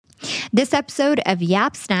This episode of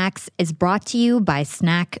Yap Snacks is brought to you by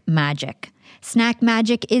Snack Magic. Snack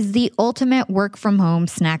Magic is the ultimate work-from-home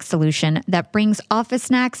snack solution that brings office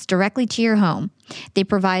snacks directly to your home. They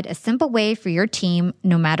provide a simple way for your team,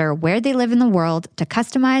 no matter where they live in the world, to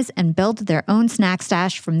customize and build their own snack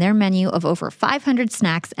stash from their menu of over 500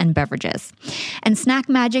 snacks and beverages. And Snack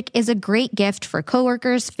Magic is a great gift for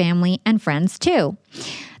coworkers, family, and friends too.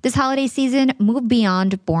 This holiday season, move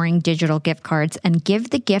beyond boring digital gift cards and give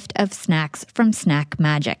the gift of snacks from Snack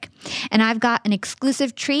Magic. And I've got an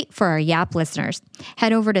exclusive treat for our Yap listeners.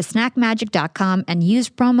 Head over to snackmagic.com and use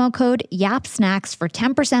promo code YAPSnacks for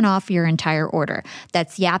 10% off your entire order.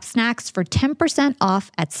 That's YAPSnacks for 10% off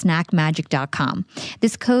at snackmagic.com.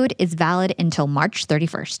 This code is valid until March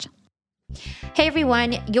 31st. Hey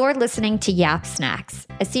everyone, you're listening to Yap Snacks,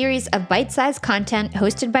 a series of bite-sized content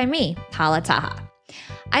hosted by me, Hala.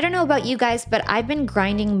 I don't know about you guys, but I've been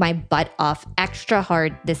grinding my butt off extra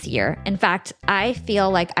hard this year. In fact, I feel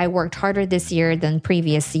like I worked harder this year than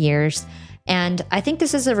previous years. And I think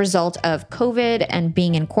this is a result of COVID and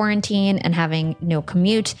being in quarantine and having no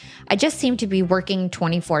commute. I just seem to be working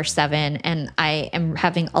 24/7, and I am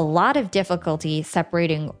having a lot of difficulty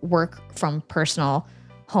separating work from personal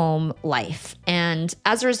home life. And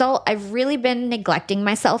as a result, I've really been neglecting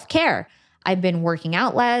my self-care. I've been working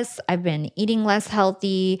out less. I've been eating less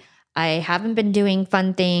healthy. I haven't been doing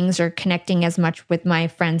fun things or connecting as much with my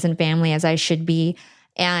friends and family as I should be.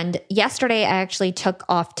 And yesterday, I actually took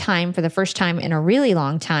off time for the first time in a really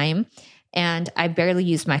long time. And I barely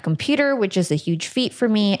used my computer, which is a huge feat for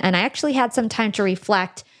me. And I actually had some time to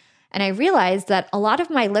reflect. And I realized that a lot of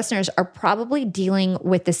my listeners are probably dealing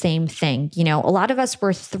with the same thing. You know, a lot of us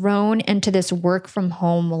were thrown into this work from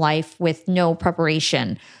home life with no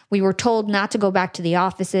preparation. We were told not to go back to the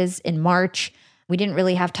offices in March. We didn't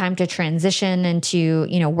really have time to transition into,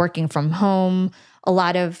 working from home. A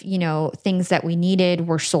lot of, things that we needed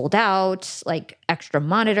were sold out, like extra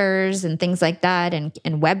monitors and things like that, and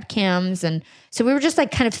webcams. And so we were just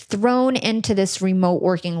kind of thrown into this remote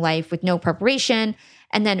working life with no preparation.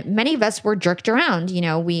 And then many of us were jerked around.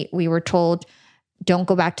 We were told, don't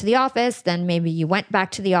go back to the office. Then maybe you went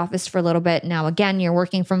back to the office for a little bit. Now, again, you're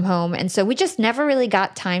working from home. And so we just never really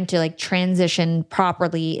got time to transition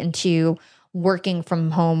properly into working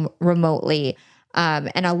from home remotely.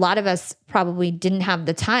 And a lot of us probably didn't have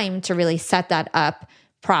the time to really set that up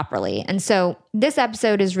properly. And so this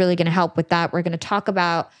episode is really going to help with that. We're going to talk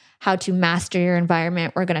about how to master your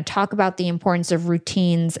environment. We're going to talk about the importance of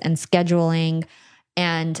routines and scheduling,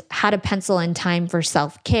 and how to pencil in time for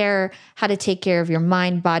self-care, how to take care of your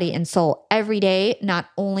mind, body, and soul every day, not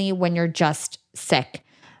only when you're just sick,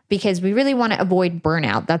 because we really want to avoid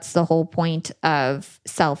burnout. That's the whole point of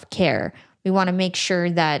self-care. We want to make sure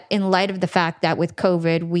that in light of the fact that with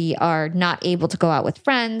COVID, we are not able to go out with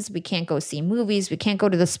friends, we can't go see movies, we can't go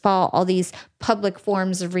to the spa, all these public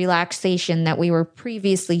forms of relaxation that we were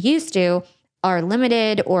previously used to are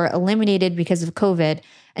limited or eliminated because of COVID.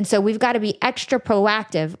 And so we've got to be extra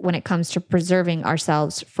proactive when it comes to preserving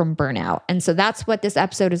ourselves from burnout. And so that's what this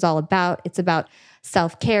episode is all about. It's about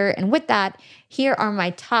self-care. And with that, here are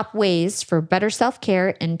my top ways for better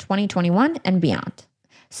self-care in 2021 and beyond.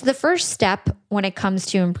 So the first step when it comes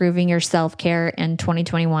to improving your self-care in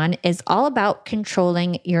 2021 is all about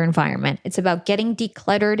controlling your environment. It's about getting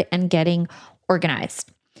decluttered and getting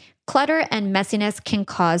organized. Clutter and messiness can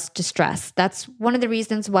cause distress. That's one of the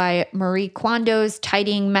reasons why Marie Kondo's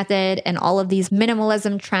tidying method and all of these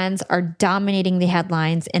minimalism trends are dominating the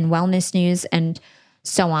headlines in wellness news and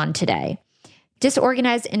so on today.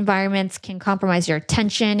 Disorganized environments can compromise your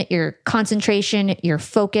attention, your concentration, your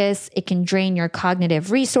focus. It can drain your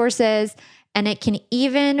cognitive resources, and it can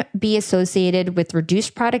even be associated with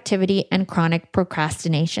reduced productivity and chronic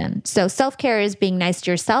procrastination. So self-care is being nice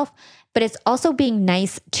to yourself, but it's also being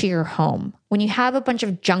nice to your home. When you have a bunch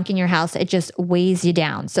of junk in your house, it just weighs you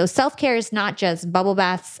down. So self-care is not just bubble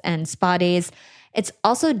baths and spa days. It's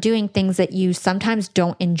also doing things that you sometimes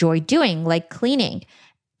don't enjoy doing, like cleaning.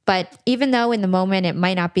 But even though in the moment it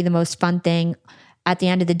might not be the most fun thing, at the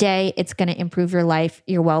end of the day, it's going to improve your life,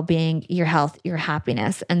 your well-being, your health, your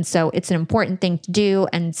happiness. And so it's an important thing to do.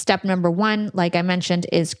 And step number one, like I mentioned,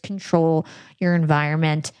 is control your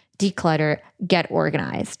environment, declutter, get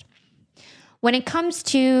organized. When it comes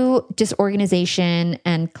to disorganization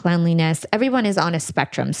and cleanliness, everyone is on a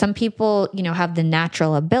spectrum. Some people, have the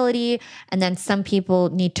natural ability, and then some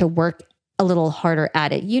people need to work a little harder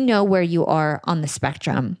at it. You know where you are on the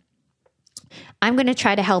spectrum. I'm going to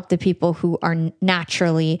try to help the people who are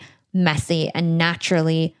naturally messy and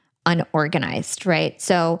naturally unorganized, right?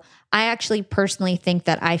 So I actually personally think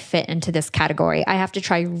that I fit into this category. I have to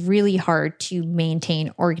try really hard to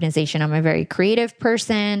maintain organization. I'm a very creative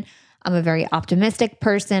person. I'm a very optimistic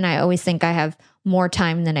person. I always think I have more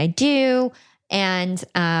time than I do. And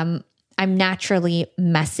I'm naturally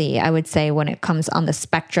messy, I would say, when it comes on the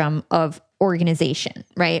spectrum of organization,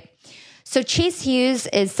 right? So Chase Hughes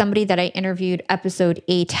is somebody that I interviewed episode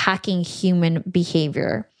 8, Hacking Human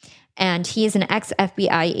Behavior. And he is an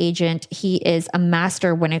ex-FBI agent. He is a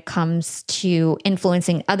master when it comes to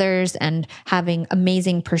influencing others and having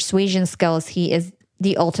amazing persuasion skills. He is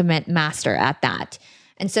the ultimate master at that.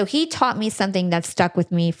 And so he taught me something that stuck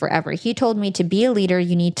with me forever. He told me to be a leader,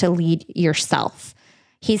 you need to lead yourself.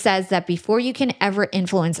 He says that before you can ever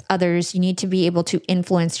influence others, you need to be able to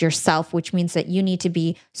influence yourself, which means that you need to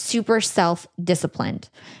be super self-disciplined.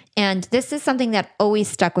 And this is something that always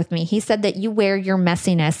stuck with me. He said that you wear your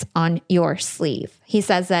messiness on your sleeve. He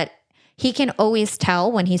says that he can always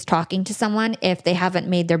tell when he's talking to someone if they haven't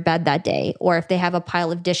made their bed that day, or if they have a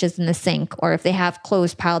pile of dishes in the sink, or if they have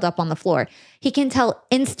clothes piled up on the floor. He can tell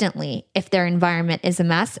instantly if their environment is a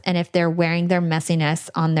mess and if they're wearing their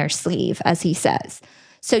messiness on their sleeve, as he says.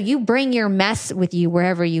 So you bring your mess with you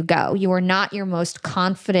wherever you go. You are not your most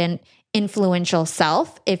confident, influential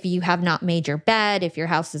self if you have not made your bed, if your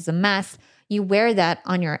house is a mess. You wear that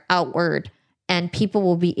on your outward, and people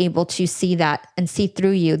will be able to see that and see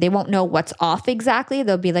through you. They won't know what's off exactly.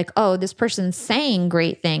 They'll be like, oh, this person's saying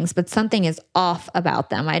great things, but something is off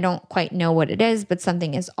about them. I don't quite know what it is, but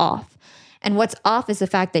something is off. And what's off is the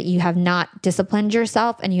fact that you have not disciplined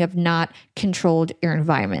yourself and you have not controlled your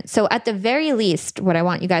environment. So at the very least, what I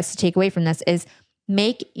want you guys to take away from this is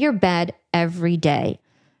make your bed every day.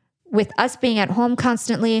 With us being at home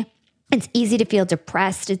constantly, it's easy to feel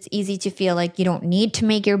depressed. It's easy to feel like you don't need to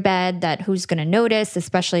make your bed, that who's going to notice,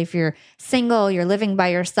 especially if you're single, you're living by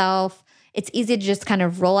yourself. It's easy to just kind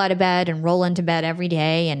of roll out of bed and roll into bed every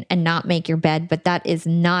day and not make your bed, but that is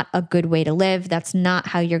not a good way to live. That's not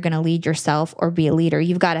how you're going to lead yourself or be a leader.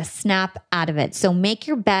 You've got to snap out of it. So make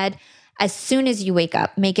your bed as soon as you wake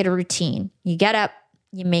up. Make it a routine. You get up,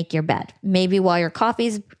 you make your bed. Maybe while your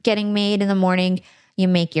coffee's getting made in the morning, you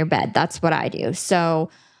make your bed. That's what I do. So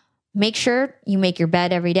make sure you make your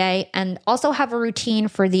bed every day, and also have a routine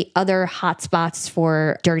for the other hot spots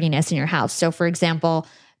for dirtiness in your house. So for example,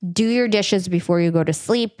 do your dishes before you go to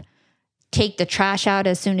sleep. Take the trash out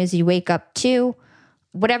as soon as you wake up too.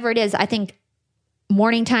 Whatever it is, I think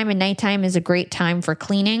morning time and nighttime is a great time for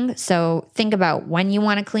cleaning. So think about when you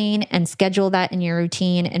want to clean and schedule that in your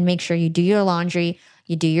routine, and make sure you do your laundry,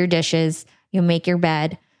 you do your dishes, you make your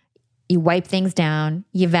bed, you wipe things down,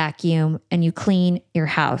 you vacuum, and you clean your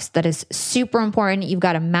house. That is super important. You've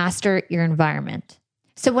got to master your environment.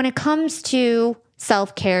 So when it comes to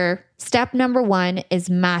self-care, step number 1 is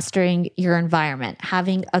mastering your environment,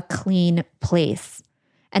 having a clean place.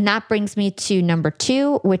 And that brings me to number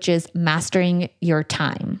 2, which is mastering your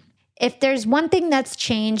time. If there's one thing that's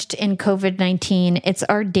changed in COVID-19, it's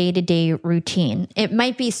our day-to-day routine. It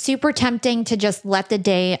might be super tempting to just let the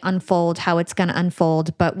day unfold how it's going to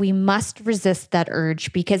unfold, but we must resist that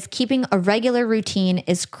urge, because keeping a regular routine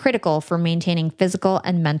is critical for maintaining physical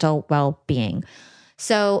and mental well-being.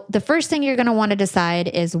 So the first thing you're going to want to decide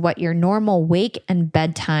is what your normal wake and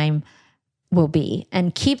bedtime will be,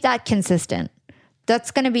 and keep that consistent.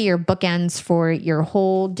 That's going to be your bookends for your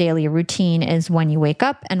whole daily routine, is when you wake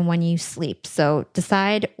up and when you sleep. So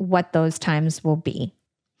decide what those times will be.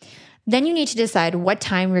 Then you need to decide what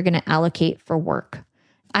time you're going to allocate for work.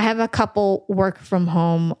 I have a couple work from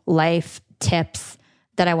home life tips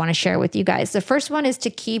that I want to share with you guys. The first one is to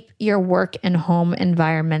keep your work and home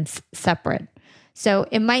environments separate. So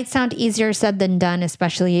it might sound easier said than done,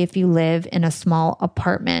 especially if you live in a small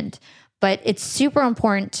apartment, but it's super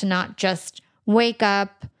important to not just wake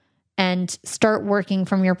up and start working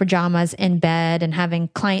from your pajamas in bed and having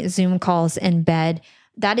client Zoom calls in bed.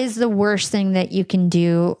 That is the worst thing that you can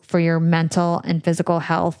do for your mental and physical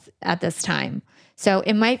health at this time. So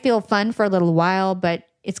it might feel fun for a little while, but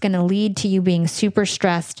it's going to lead to you being super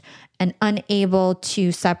stressed and unable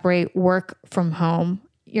to separate work from home.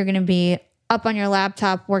 You're going to be up on your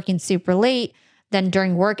laptop working super late. Then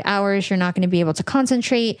during work hours, you're not going to be able to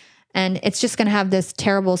concentrate. And it's just going to have this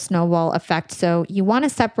terrible snowball effect. So you want to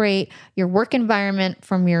separate your work environment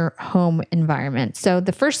from your home environment. So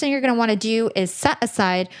the first thing you're going to want to do is set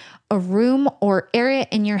aside a room or area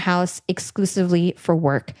in your house exclusively for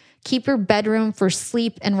work. Keep your bedroom for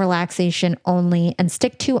sleep and relaxation only, and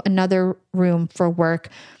stick to another room for work.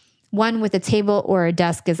 One with a table or a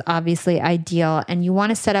desk is obviously ideal, and you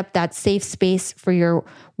want to set up that safe space for your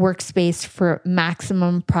workspace for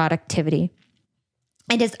maximum productivity.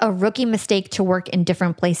 It is a rookie mistake to work in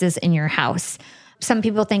different places in your house. Some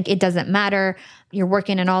people think it doesn't matter. You're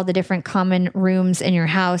working in all the different common rooms in your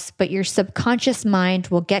house, but your subconscious mind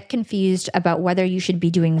will get confused about whether you should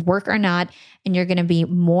be doing work or not. And you're going to be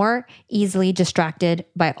more easily distracted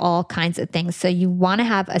by all kinds of things. So you want to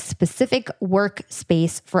have a specific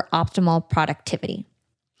workspace for optimal productivity.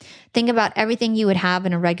 Think about everything you would have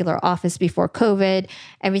in a regular office before COVID,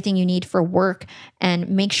 everything you need for work, and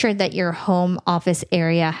make sure that your home office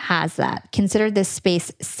area has that. Consider this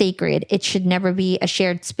space sacred. It should never be a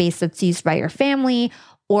shared space that's used by your family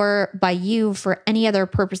or by you for any other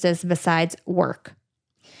purposes besides work.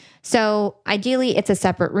 So ideally, it's a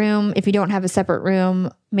separate room. If you don't have a separate room,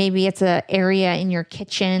 maybe it's an area in your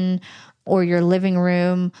kitchen or your living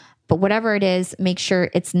room. But whatever it is, make sure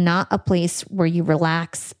it's not a place where you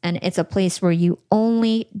relax and it's a place where you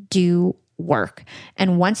only do work.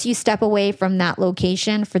 And once you step away from that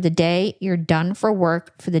location for the day, you're done for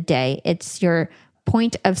work for the day. It's your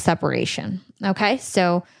point of separation. Okay.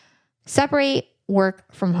 So separate work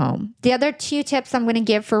from home. The other 2 tips I'm going to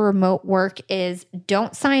give for remote work is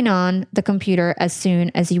don't sign on the computer as soon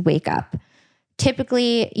as you wake up.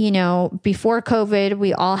 Typically, before COVID,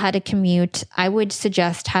 we all had a commute. I would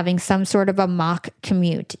suggest having some sort of a mock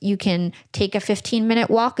commute. You can take a 15-minute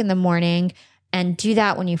walk in the morning and do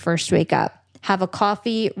that when you first wake up. Have a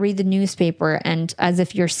coffee, read the newspaper, and as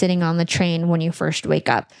if you're sitting on the train when you first wake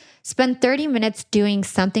up. Spend 30 minutes doing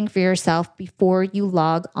something for yourself before you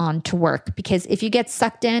log on to work. Because if you get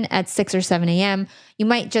sucked in at 6 or 7 a.m., you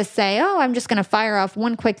might just say, oh, I'm just going to fire off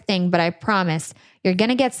one quick thing. But I promise you're going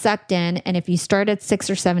to get sucked in. And if you start at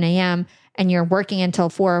 6 or 7 a.m. and you're working until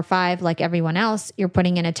 4 or 5 like everyone else, you're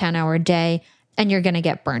putting in a 10-hour day and you're going to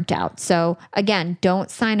get burnt out. So again,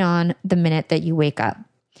 don't sign on the minute that you wake up.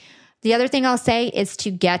 The other thing I'll say is to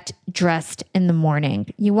get dressed in the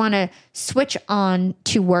morning. You want to switch on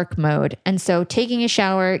to work mode. And so taking a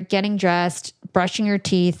shower, getting dressed, brushing your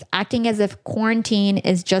teeth, acting as if quarantine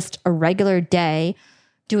is just a regular day,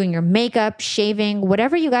 doing your makeup, shaving,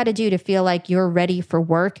 whatever you got to do to feel like you're ready for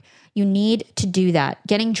work, you need to do that.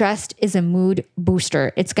 Getting dressed is a mood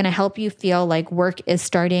booster. It's going to help you feel like work is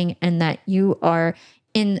starting and that you are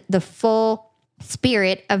in the full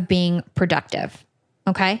spirit of being productive.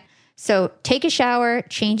 Okay? So take a shower,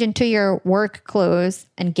 change into your work clothes,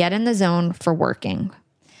 and get in the zone for working.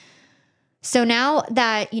 So now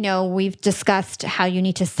that, we've discussed how you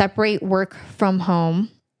need to separate work from home,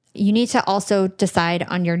 you need to also decide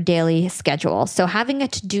on your daily schedule. So having a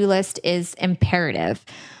to-do list is imperative.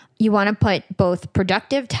 You want to put both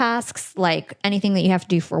productive tasks, like anything that you have to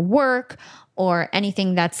do for work, or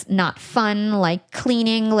anything that's not fun, like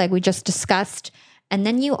cleaning, like we just discussed. And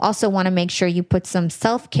then you also want to make sure you put some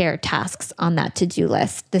self-care tasks on that to-do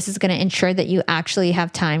list. This is going to ensure that you actually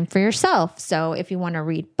have time for yourself. So if you want to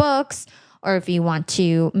read books, or if you want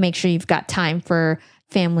to make sure you've got time for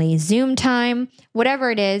family Zoom time, whatever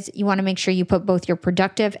it is, you want to make sure you put both your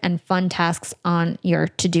productive and fun tasks on your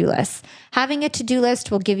to-do list. Having a to-do list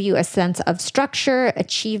will give you a sense of structure,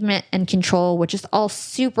 achievement, and control, which is all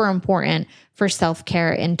super important for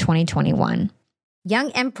self-care in 2021.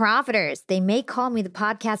 Young and profiters, they may call me the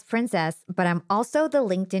podcast princess, but I'm also the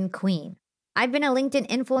LinkedIn queen. I've been a LinkedIn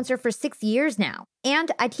influencer for 6 years now,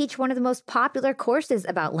 and I teach one of the most popular courses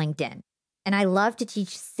about LinkedIn. And I love to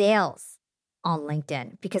teach sales on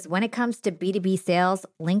LinkedIn because when it comes to B2B sales,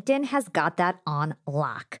 LinkedIn has got that on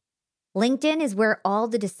lock. LinkedIn is where all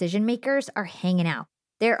the decision makers are hanging out.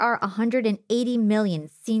 There are 180 million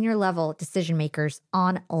senior level decision makers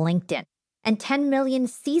on LinkedIn and 10 million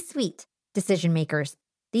C-suite decision makers.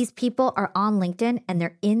 These people are on LinkedIn and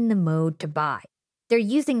they're in the mode to buy. They're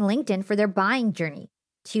using LinkedIn for their buying journey,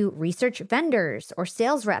 to research vendors or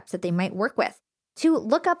sales reps that they might work with, to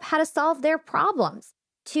look up how to solve their problems,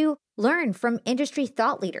 to learn from industry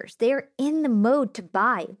thought leaders. They are in the mode to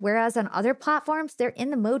buy, whereas on other platforms, they're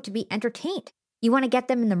in the mode to be entertained. You want to get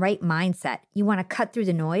them in the right mindset. You want to cut through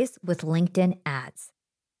the noise with LinkedIn ads.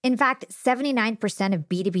 In fact, 79% of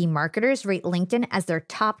B2B marketers rate LinkedIn as their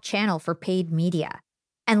top channel for paid media.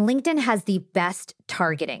 And LinkedIn has the best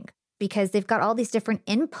targeting because they've got all these different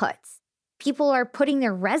inputs. People are putting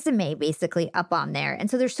their resume basically up on there. And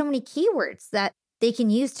so there's so many keywords that they can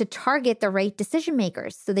use to target the right decision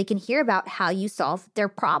makers so they can hear about how you solve their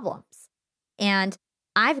problems. And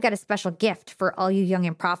I've got a special gift for all you young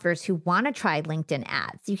and profiters who want to try LinkedIn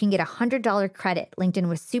ads. You can get a $100 credit. LinkedIn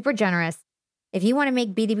was super generous. If you want to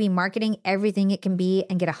make B2B marketing everything it can be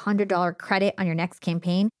and get a $100 credit on your next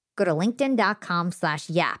campaign, go to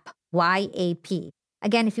linkedin.com/YAP, Y-A-P.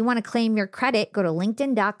 Again, if you want to claim your credit, go to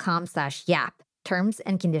linkedin.com/YAP. Terms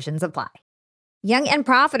and conditions apply. Young and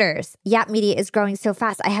profiters, Yap Media is growing so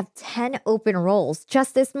fast. I have 10 open roles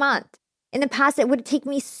just this month. In the past, it would take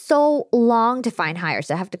me so long to find hires.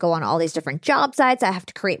 I have to go on all these different job sites. I have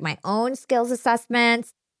to create my own skills assessments.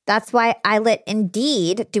 That's why I let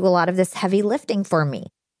Indeed do a lot of this heavy lifting for me.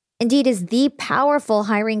 Indeed is the powerful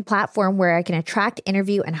hiring platform where I can attract,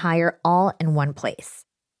 interview, and hire all in one place.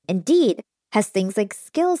 Indeed has things like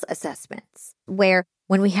skills assessments, where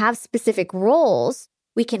when we have specific roles,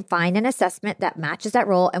 we can find an assessment that matches that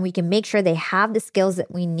role and we can make sure they have the skills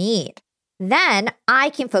that we need. Then I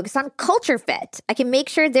can focus on culture fit. I can make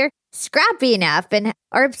sure they're scrappy enough and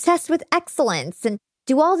are obsessed with excellence and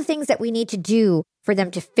do all the things that we need to do for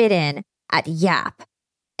them to fit in at Yap.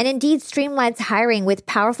 And Indeed streamlines hiring with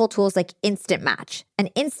powerful tools like Instant Match. An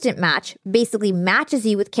Instant Match basically matches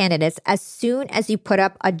you with candidates as soon as you put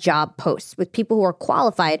up a job post with people who are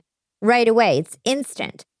qualified right away. It's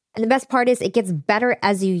instant. And the best part is it gets better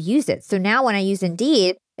as you use it. So now when I use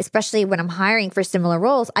Indeed, especially when I'm hiring for similar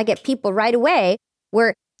roles, I get people right away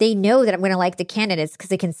where they know that I'm going to like the candidates because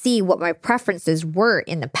they can see what my preferences were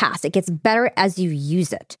in the past. It gets better as you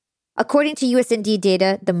use it. According to US Indeed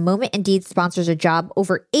data, the moment Indeed sponsors a job,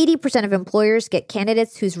 over 80% of employers get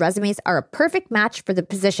candidates whose resumes are a perfect match for the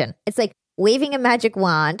position. It's like waving a magic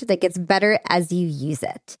wand that gets better as you use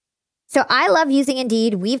it. So I love using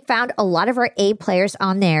Indeed. We've found a lot of our A players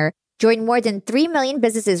on there. Join more than 3 million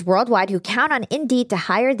businesses worldwide who count on Indeed to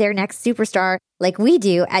hire their next superstar like we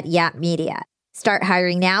do at Yap Media. Start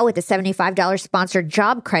hiring now with a $75 sponsored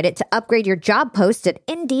job credit to upgrade your job post at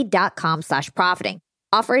Indeed.com/profiting.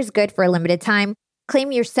 Offer is good for a limited time.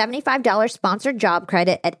 Claim your $75 sponsored job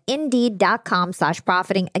credit at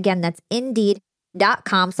Indeed.com/profiting. Again, that's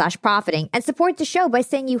Indeed.com/profiting. And support the show by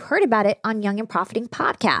saying you heard about it on Young and Profiting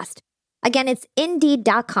Podcast. Again, it's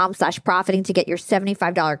Indeed.com/profiting to get your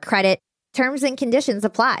 $75 credit. Terms and conditions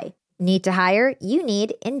apply. Need to hire? You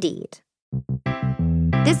need Indeed.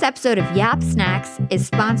 This episode of YAPSnacks is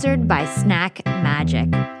sponsored by Snack Magic.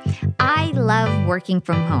 I love working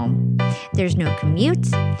from home. There's no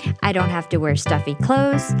commute, I don't have to wear stuffy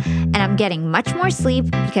clothes, and I'm getting much more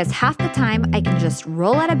sleep because half the time I can just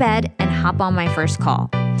roll out of bed and hop on my first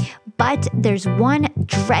call. But there's one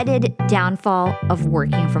dreaded downfall of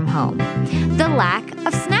working from home: the lack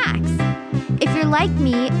of snacks. If you're like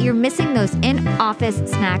me, you're missing those in-office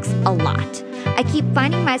snacks a lot. I keep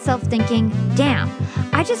finding myself thinking, damn,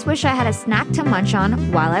 I just wish I had a snack to munch on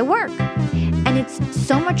while I work. And it's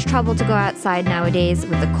so much trouble to go outside nowadays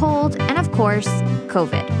with the cold and, of course,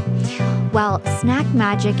 COVID. Well, Snack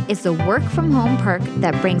Magic is the work-from-home perk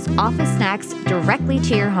that brings office snacks directly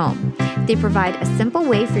to your home. They provide a simple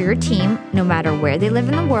way for your team, no matter where they live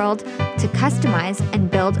in the world, to customize and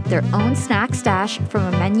build their own snack stash from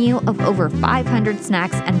a menu of over 500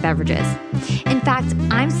 snacks and beverages. In fact,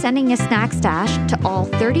 I'm sending a snack stash to all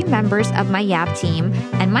 30 members of my Yap team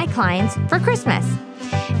and my clients for Christmas.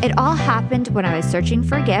 It all happened when I was searching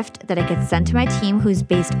for a gift that I could send to my team who's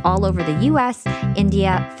based all over the US,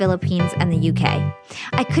 India, Philippines, and the UK.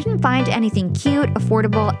 I couldn't find anything cute,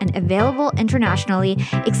 affordable, and available internationally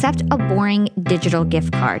except a boring digital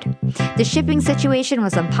gift card. The shipping situation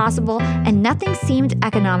was impossible and nothing seemed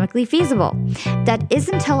economically feasible. That is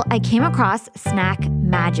until I came across Snack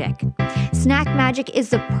Magic. Snack Magic is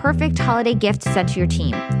the perfect holiday gift to send to your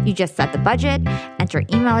team. You just set the budget, enter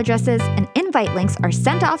email addresses, and invite links are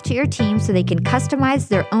sent off to your team so they can customize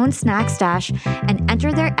their own snack stash and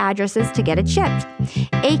enter their addresses to get it shipped.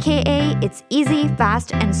 AKA, it's easy,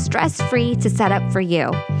 fast, and stress-free to set up for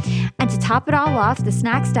you. And to top it all off, the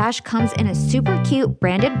snack stash comes in a super cute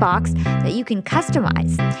branded box that you can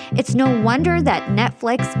customize. It's no wonder that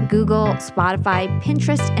Netflix, Google, Spotify,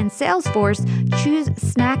 Pinterest, and Salesforce choose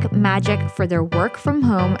Snack Magic for their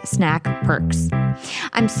work-from-home snack perks.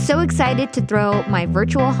 I'm so excited to throw my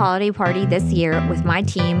virtual holiday party this year with my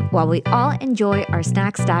team while we all enjoy our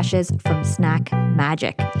snack stashes from Snack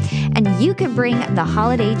Magic. And you could bring the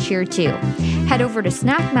holiday cheer too. Head over to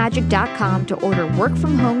snackmagic.com to order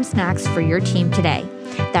work-from-home snacks for your team today.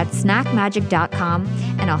 That's snackmagic.com,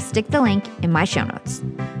 and I'll stick the link in my show notes.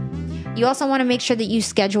 You also want to make sure that you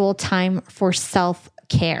schedule time for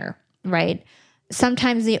self-care, right?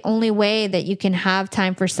 Sometimes the only way that you can have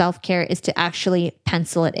time for self-care is to actually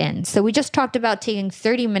pencil it in. So we just talked about taking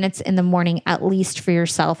 30 minutes in the morning at least for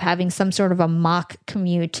yourself, having some sort of a mock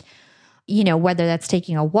commute, whether that's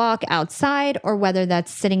taking a walk outside or whether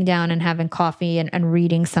that's sitting down and having coffee and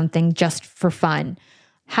reading something just for fun.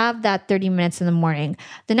 Have that 30 minutes in the morning.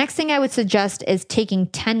 The next thing I would suggest is taking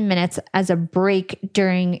 10 minutes as a break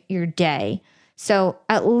during your day. So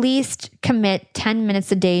at least commit 10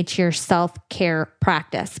 minutes a day to your self-care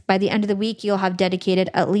practice. By the end of the week, you'll have dedicated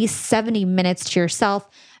at least 70 minutes to yourself,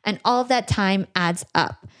 and all of that time adds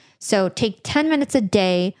up. So take 10 minutes a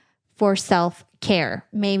day for self-care.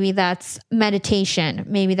 Maybe that's meditation.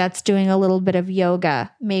 Maybe that's doing a little bit of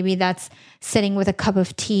yoga. Maybe that's sitting with a cup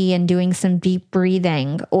of tea and doing some deep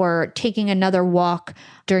breathing, or taking another walk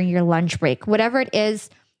during your lunch break. Whatever it is,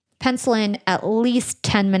 pencil in at least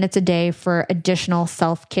 10 minutes a day for additional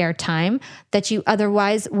self-care time that you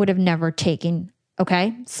otherwise would have never taken.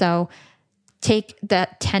 Okay. So take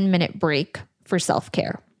that 10-minute break for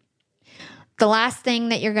self-care. The last thing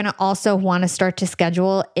that you're going to also want to start to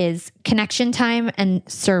schedule is connection time and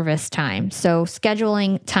service time. So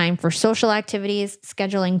scheduling time for social activities,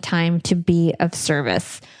 scheduling time to be of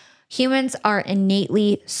service. Humans are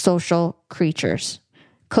innately social creatures.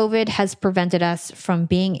 COVID has prevented us from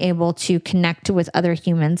being able to connect with other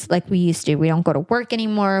humans like we used to. We don't go to work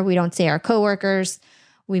anymore. We don't see our coworkers.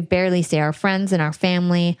 We barely see our friends and our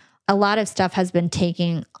family. A lot of stuff has been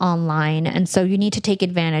taken online. And so you need to take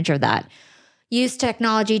advantage of that. Use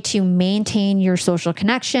technology to maintain your social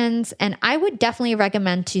connections. And I would definitely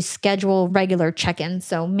recommend to schedule regular check-ins.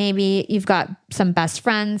 So maybe you've got some best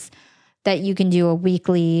friends that you can do a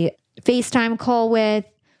weekly FaceTime call with.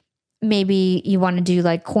 Maybe you want to do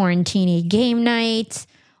like quarantine game night,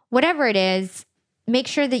 whatever it is, make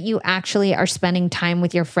sure that you actually are spending time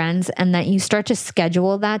with your friends and that you start to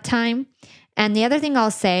schedule that time. And the other thing I'll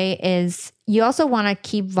say is you also want to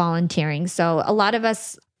keep volunteering. So a lot of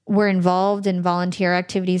us were involved in volunteer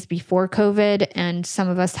activities before COVID, and some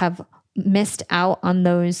of us have missed out on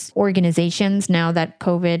those organizations now that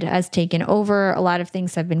COVID has taken over. A lot of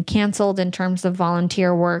things have been canceled in terms of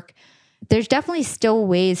volunteer work. There's definitely still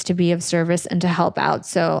ways to be of service and to help out.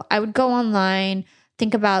 So I would go online,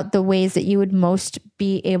 think about the ways that you would most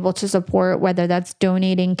be able to support, whether that's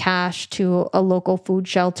donating cash to a local food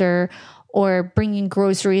shelter, or bringing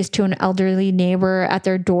groceries to an elderly neighbor at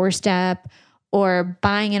their doorstep, or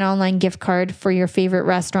buying an online gift card for your favorite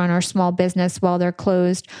restaurant or small business while they're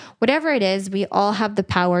closed. Whatever it is, we all have the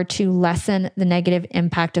power to lessen the negative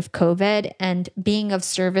impact of COVID, and being of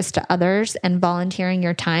service to others and volunteering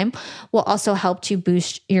your time will also help to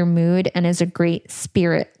boost your mood and is a great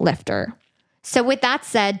spirit lifter. So with that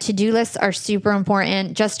said, to-do lists are super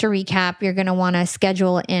important. Just to recap, you're going to want to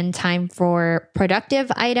schedule in time for productive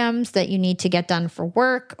items that you need to get done for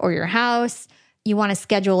work or your house. You want to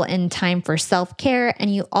schedule in time for self-care,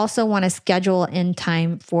 and you also want to schedule in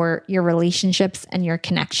time for your relationships and your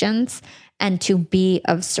connections and to be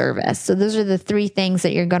of service. So those are the three things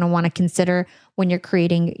that you're going to want to consider when you're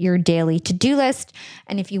creating your daily to-do list.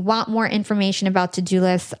 And if you want more information about to-do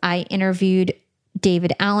lists, I interviewed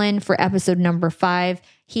David Allen for episode number 5.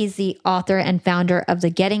 He's the author and founder of the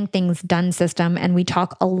Getting Things Done system, and we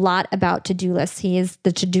talk a lot about to-do lists. He is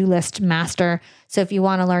the to-do list master. So if you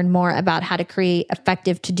want to learn more about how to create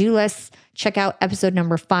effective to-do lists, check out episode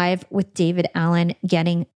number 5 with David Allen,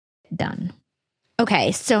 Getting Done.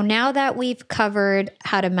 Okay, so now that we've covered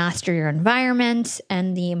how to master your environment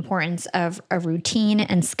and the importance of a routine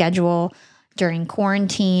and schedule during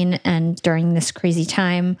quarantine and during this crazy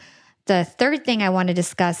time, the third thing I want to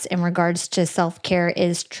discuss in regards to self-care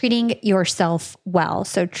is treating yourself well.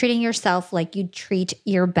 So treating yourself like you treat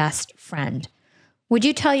your best friend. Would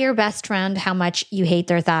you tell your best friend how much you hate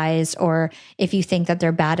their thighs, or if you think that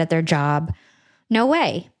they're bad at their job? No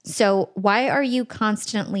way. So why are you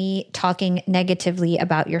constantly talking negatively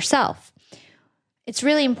about yourself? It's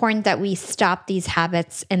really important that we stop these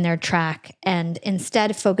habits in their track and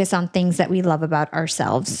instead focus on things that we love about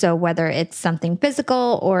ourselves. So whether it's something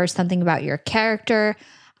physical or something about your character,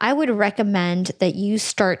 I would recommend that you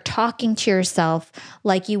start talking to yourself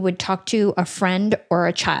like you would talk to a friend or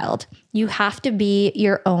a child. You have to be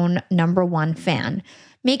your own number one fan.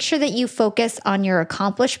 Make sure that you focus on your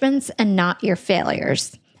accomplishments and not your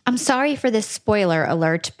failures. I'm sorry for this spoiler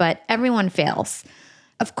alert, but everyone fails.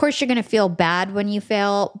 Of course, you're going to feel bad when you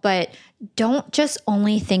fail, but don't just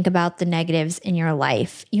only think about the negatives in your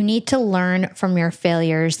life. You need to learn from your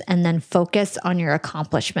failures and then focus on your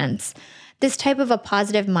accomplishments. This type of a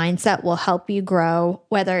positive mindset will help you grow,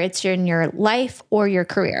 whether it's in your life or your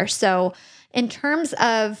career. So in terms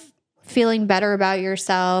of feeling better about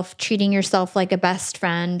yourself, treating yourself like a best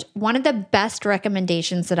friend, one of the best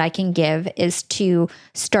recommendations that I can give is to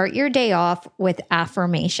start your day off with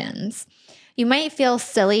affirmations. You might feel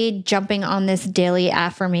silly jumping on this daily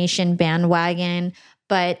affirmation bandwagon,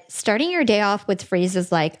 but starting your day off with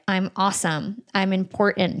phrases like, I'm awesome, I'm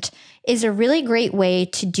important, is a really great way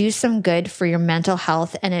to do some good for your mental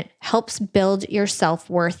health, and it helps build your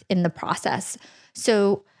self-worth in the process.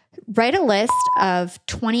 So Write a list of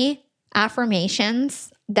 20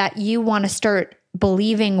 affirmations that you want to start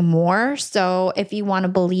believing more. So if you want to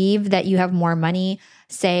believe that you have more money,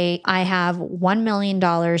 say, I have $1 million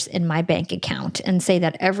in my bank account, and say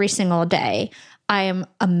that every single day. I am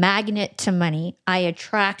a magnet to money. I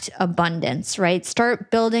attract abundance, right?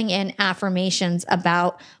 Start building in affirmations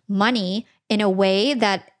about money in a way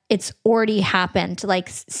that it's already happened. Like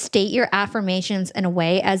state your affirmations in a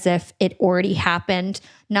way as if it already happened,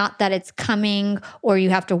 not that it's coming or you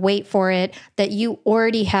have to wait for it, that you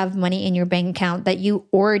already have money in your bank account, that you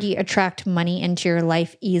already attract money into your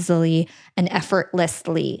life easily and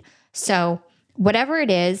effortlessly. So whatever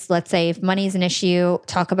it is, let's say if money is an issue,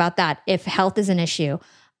 talk about that. If health is an issue,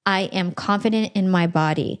 I am confident in my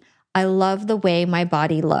body. I love the way my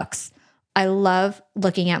body looks. I love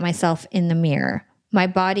looking at myself in the mirror. My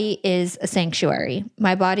body is a sanctuary.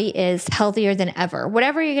 My body is healthier than ever.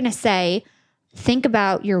 Whatever you're going to say, think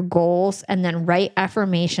about your goals and then write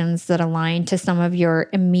affirmations that align to some of your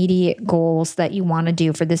immediate goals that you want to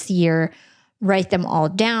do for this year. Write them all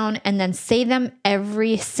down and then say them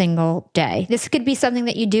every single day. This could be something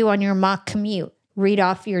that you do on your mock commute. Read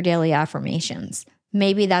off your daily affirmations.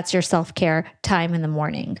 Maybe that's your self-care time in the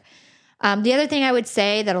morning. The other thing I would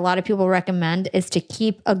say that a lot of people recommend is to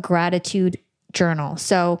keep a gratitude journal.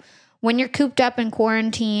 So when you're cooped up in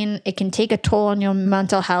quarantine, it can take a toll on your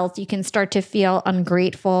mental health. You can start to feel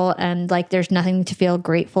ungrateful and like there's nothing to feel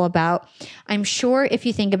grateful about. I'm sure if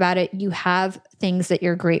you think about it, you have things that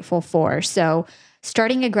you're grateful for. So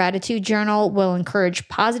starting a gratitude journal will encourage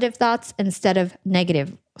positive thoughts instead of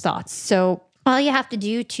negative thoughts. So all you have to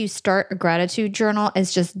do to start a gratitude journal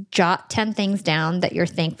is just jot 10 things down that you're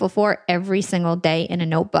thankful for every single day in a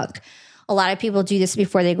notebook. A lot of people do this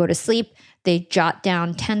before they go to sleep. They jot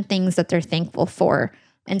down 10 things that they're thankful for.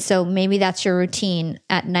 And so maybe that's your routine.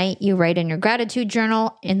 At night, you write in your gratitude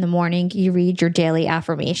journal. In the morning, you read your daily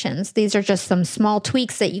affirmations. These are just some small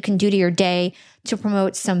tweaks that you can do to your day to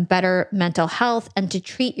promote some better mental health and to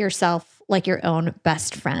treat yourself like your own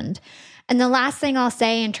best friend. And the last thing I'll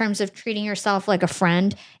say in terms of treating yourself like a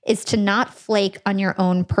friend is to not flake on your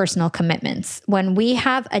own personal commitments. When we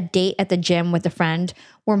have a date at the gym with a friend,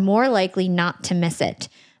 we're more likely not to miss it.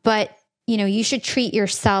 But you should treat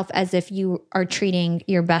yourself as if you are treating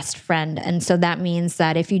your best friend. And so that means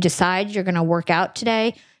that if you decide you're going to work out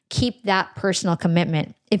today, keep that personal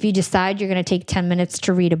commitment. If you decide you're going to take 10 minutes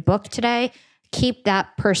to read a book today, keep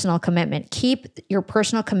that personal commitment. Keep your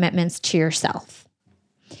personal commitments to yourself.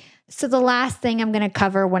 So the last thing I'm going to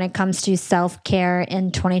cover when it comes to self-care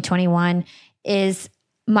in 2021 is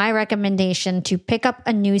my recommendation to pick up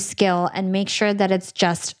a new skill and make sure that it's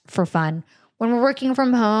just for fun. When we're working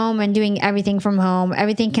from home and doing everything from home,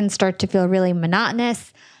 everything can start to feel really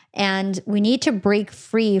monotonous, and we need to break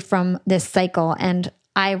free from this cycle. And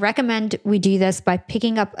I recommend we do this by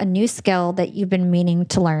picking up a new skill that you've been meaning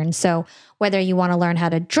to learn. So whether you want to learn how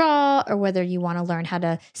to draw or whether you want to learn how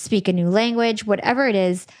to speak a new language, whatever it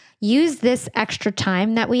is, use this extra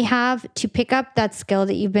time that we have to pick up that skill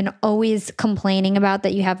that you've been always complaining about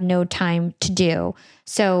that you have no time to do.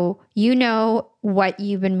 So you know what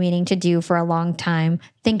you've been meaning to do for a long time.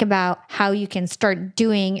 Think about how you can start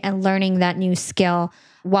doing and learning that new skill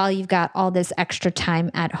while you've got all this extra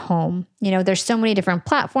time at home. There's so many different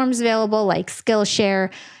platforms available like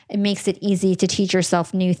Skillshare. It makes it easy to teach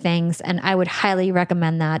yourself new things, and I would highly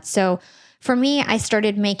recommend that. So for me, I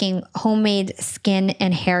started making homemade skin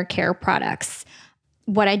and hair care products.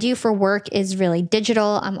 What I do for work is really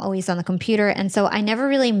digital. I'm always on the computer. And so I never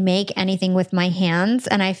really make anything with my hands.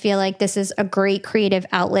 And I feel like this is a great creative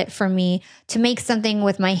outlet for me to make something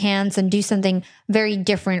with my hands and do something very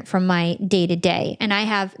different from my day to day. And I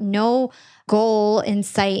have no goal in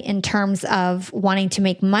sight in terms of wanting to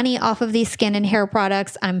make money off of these skin and hair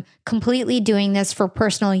products. I'm completely doing this for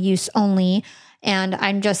personal use only. And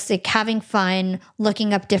I'm just like having fun,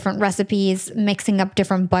 looking up different recipes, mixing up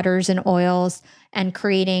different butters and oils, and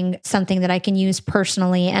creating something that I can use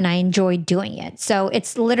personally. And I enjoy doing it. So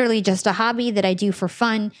it's literally just a hobby that I do for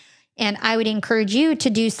fun. And I would encourage you to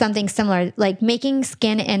do something similar. Like making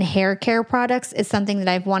skin and hair care products is something that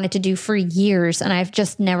I've wanted to do for years, and I've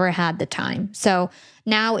just never had the time. So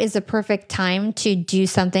now is a perfect time to do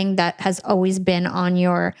something that has always been on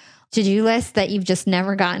your to-do list that you've just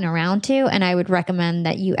never gotten around to. And I would recommend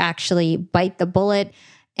that you actually bite the bullet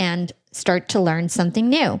and start to learn something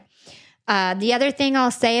new. The other thing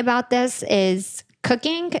I'll say about this is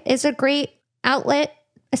cooking is a great outlet,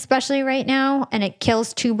 especially right now, and it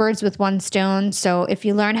kills two birds with one stone. So if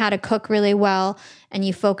you learn how to cook really well and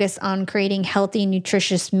you focus on creating healthy,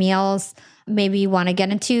 nutritious meals, Maybe you want to get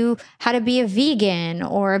into how to be a vegan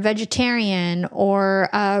or a vegetarian or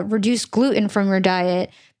reduce gluten from your diet.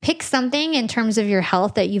 Pick something in terms of your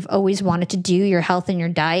health that you've always wanted to do, your health and your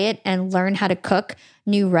diet, and learn how to cook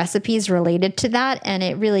new recipes related to that. And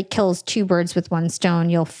it really kills two birds with one stone.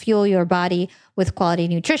 You'll fuel your body with quality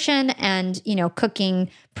nutrition, and, cooking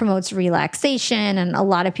promotes relaxation. And a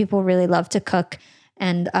lot of people really love to cook,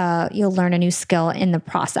 and you'll learn a new skill in the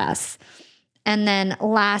process. And then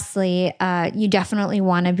lastly, you definitely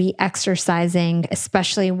want to be exercising,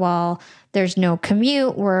 especially while there's no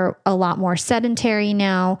commute. We're a lot more sedentary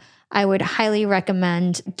now. I would highly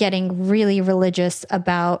recommend getting really religious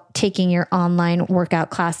about taking your online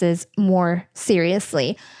workout classes more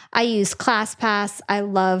seriously. I use ClassPass. I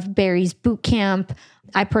love Barry's Bootcamp.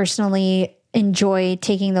 I personally enjoy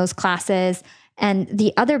taking those classes. And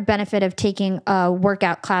the other benefit of taking a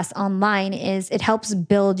workout class online is it helps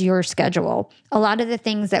build your schedule. A lot of the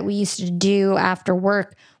things that we used to do after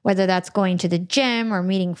work, whether that's going to the gym or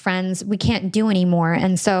meeting friends, we can't do anymore.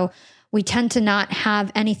 And so we tend to not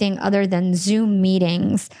have anything other than Zoom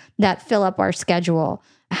meetings that fill up our schedule.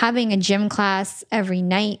 Having a gym class every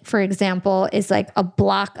night, for example, is like a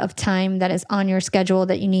block of time that is on your schedule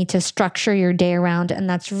that you need to structure your day around. And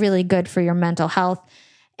that's really good for your mental health.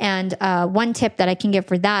 And one tip that I can give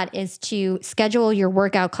for that is to schedule your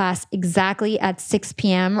workout class exactly at 6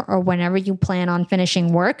 p.m. or whenever you plan on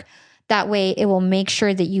finishing work. That way it will make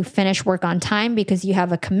sure that you finish work on time because you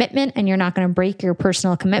have a commitment and you're not going to break your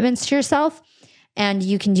personal commitments to yourself. And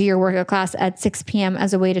you can do your workout class at 6 p.m.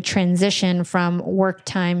 as a way to transition from work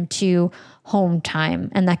time to home time.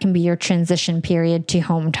 And that can be your transition period to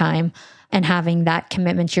home time. And having that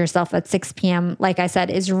commitment to yourself at 6 p.m., like I said,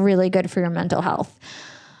 is really good for your mental health.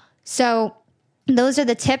 So those are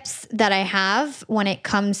the tips that I have when it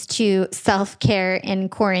comes to self-care in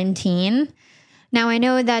quarantine. Now, I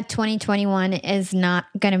know that 2021 is not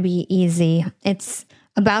going to be easy. It's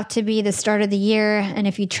about to be the start of the year. And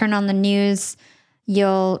if you turn on the news,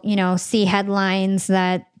 you'll, see headlines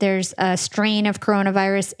that there's a strain of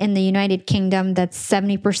coronavirus in the United Kingdom that's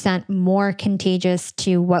 70% more contagious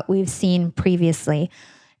to what we've seen previously.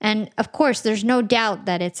 And of course, there's no doubt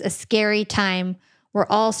that it's a scary time. We're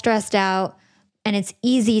all stressed out, and it's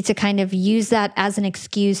easy to kind of use that as an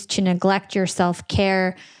excuse to neglect your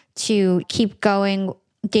self-care, to keep going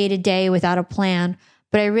day to day without a plan.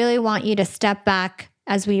 But I really want you to step back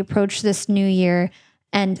as we approach this new year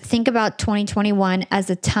and think about 2021 as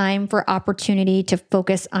a time for opportunity to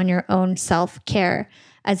focus on your own self-care,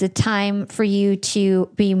 as a time for you to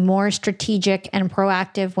be more strategic and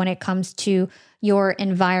proactive when it comes to your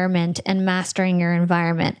environment and mastering your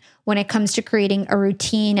environment, when it comes to creating a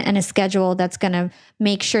routine and a schedule that's going to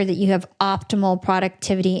make sure that you have optimal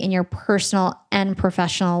productivity in your personal and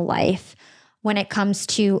professional life, when it comes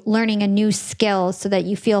to learning a new skill so that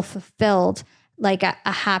you feel fulfilled, like a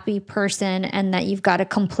happy person, and that you've got a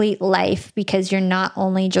complete life because you're not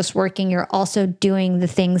only just working, you're also doing the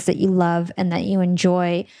things that you love and that you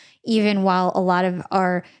enjoy, even while a lot of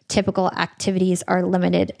our typical activities are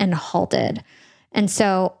limited and halted. And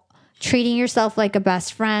so treating yourself like a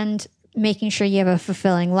best friend, making sure you have a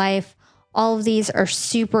fulfilling life, all of these are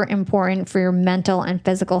super important for your mental and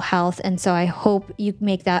physical health. And so I hope you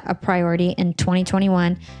make that a priority in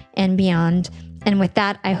 2021 and beyond. And with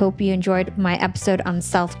that, I hope you enjoyed my episode on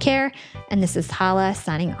self-care. And this is Hala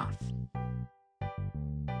signing off.